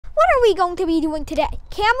we going to be doing today?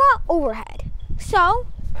 Camera overhead. So,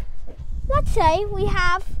 let's say we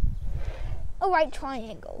have a right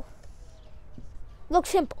triangle. Looks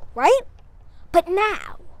simple, right? But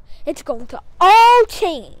now, it's going to all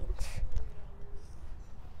change.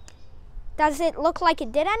 Does it look like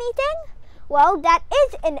it did anything? Well, that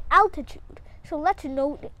is an altitude, so let's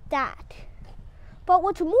note that. But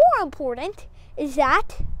what's more important is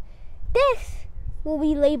that this will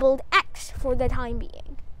be labeled X for the time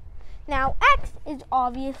being. Now, X is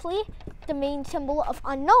obviously the main symbol of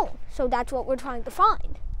unknown, so that's what we're trying to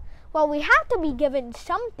find. Well, we have to be given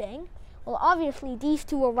something. Well, obviously, these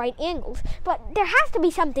two are right angles, but there has to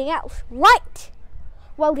be something else, right?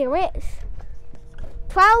 Well, there is.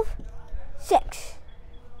 12, 6.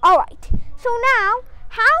 All right, so now,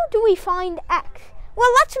 how do we find X?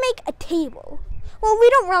 Well, let's make a table. Well, we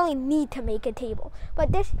don't really need to make a table,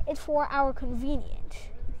 but this is for our convenience.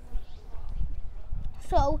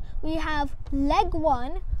 So we have leg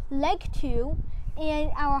 1, leg 2,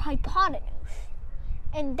 and our hypotenuse.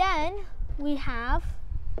 And then we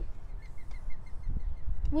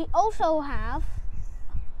also have,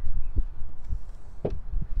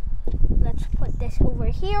 let's put this over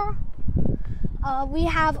here. We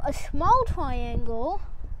have a small triangle,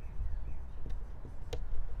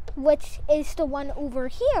 which is the one over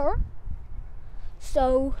here.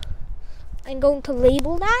 So I'm going to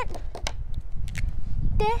label that.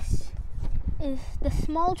 This is the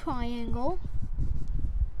small triangle.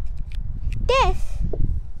 This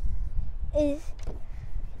is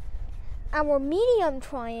our medium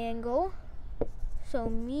triangle. So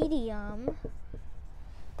medium.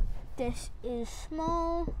 This is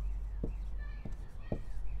small.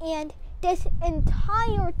 And this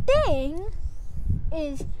entire thing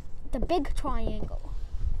is the big triangle.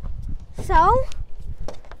 So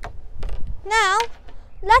now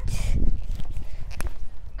let's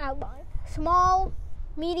outline. Small,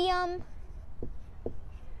 medium,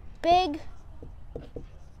 big.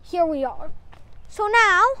 Here we are. So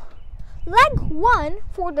now leg 1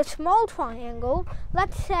 for the small triangle,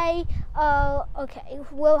 let's say, okay,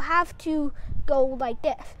 we'll have to go like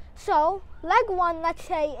this. So leg 1, let's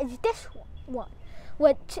say, is this one,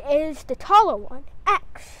 which is the taller one,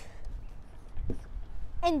 X.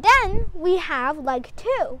 And then we have leg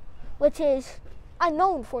 2, which is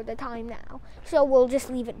unknown for the time now. So we'll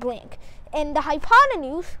just leave it blank. And the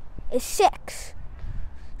hypotenuse is 6.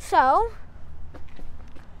 So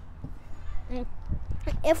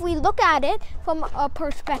if we look at it from a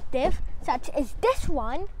perspective such as this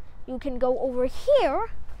one, you can go over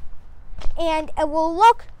here and it will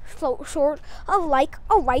look sort of like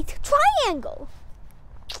a right triangle.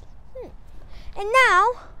 And now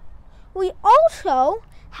we also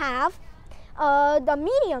have the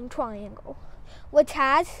medium triangle, which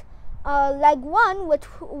has leg 1, which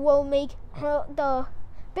will make the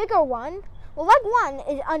bigger one. Well, leg 1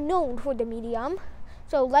 is unknown for the medium.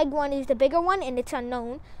 So leg 1 is the bigger one and it's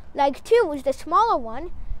unknown. Leg 2 is the smaller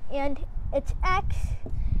one and it's X.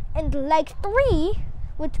 And leg 3,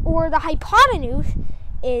 or the hypotenuse,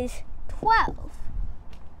 is 12.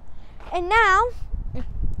 And now,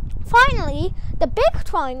 finally, the big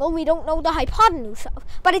triangle we don't know the hypotenuse of,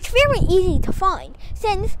 but it's very easy to find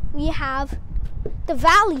since we have the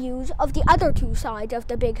values of the other two sides of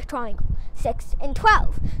the big triangle, 6 and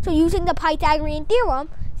 12. So using the Pythagorean theorem,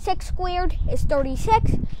 6 squared is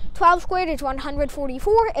 36, 12 squared is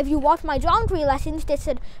 144. If you watch my geometry lessons, this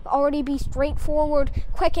should already be straightforward,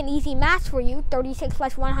 quick and easy math for you. 36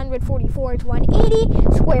 plus 144 is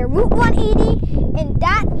 180, square root 180, and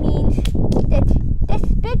that means that this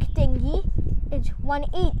big thingy is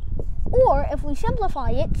 180. Or, if we simplify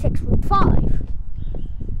it, 6 root 5.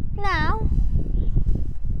 Now,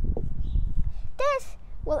 this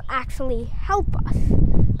will actually help us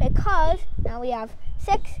because now we have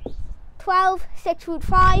 6, 12, 6 root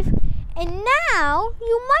 5, and now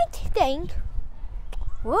you might think,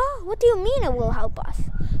 well, what do you mean it will help us?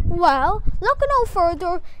 Well, look no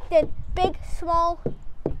further than big, small,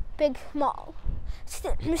 big, small.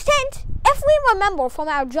 Since, if we remember from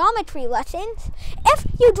our geometry lessons, if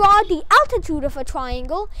you draw the altitude of a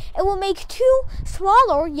triangle, it will make two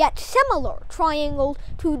smaller yet similar triangles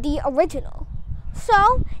to the original.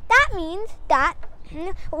 So that means that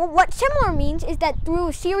what similar means is that through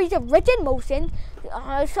a series of rigid motions,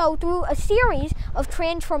 so through a series of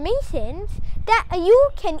transformations, that you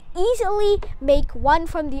can easily make one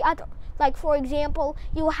from the other. Like, for example,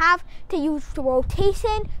 you have to use the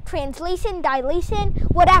rotation, translation, dilation,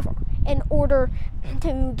 whatever, in order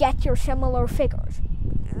to get your similar figures.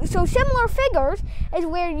 So similar figures is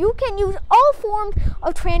where you can use all forms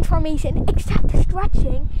of transformation except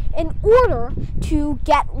stretching in order to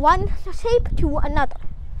get one shape to another.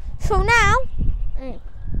 So now,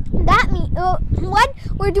 that means when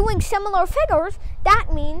we're doing similar figures, that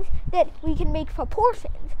means that we can make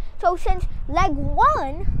proportions. So since leg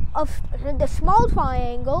 1 of the small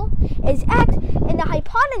triangle is x and the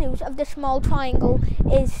hypotenuse of the small triangle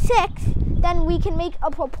is 6, then we can make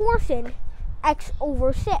a proportion x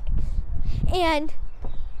over 6. And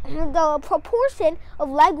the proportion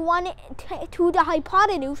of leg 1 to the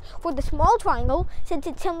hypotenuse for the small triangle, since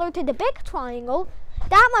it's similar to the big triangle,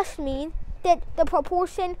 that must mean that the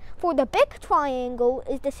proportion for the big triangle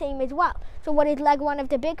is the same as well. So what is leg 1 of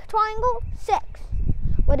the big triangle? 6.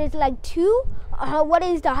 What is leg 2? What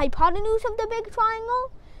is the hypotenuse of the big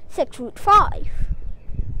triangle? 6 root 5.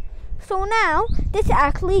 So now, this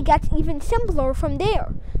actually gets even simpler from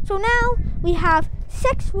there. So now, we have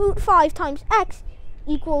 6 root 5 times x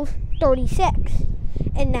equals 36.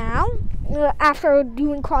 And now, after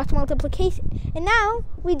doing cross multiplication, and now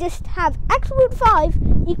we just have x root 5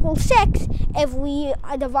 equals 6 if we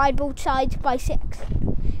divide both sides by 6.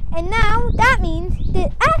 And now that means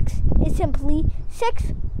that x is simply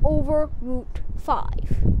 6 over root 5.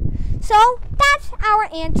 So that's our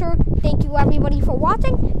answer. Thank you everybody for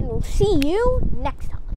watching, and we'll see you next time.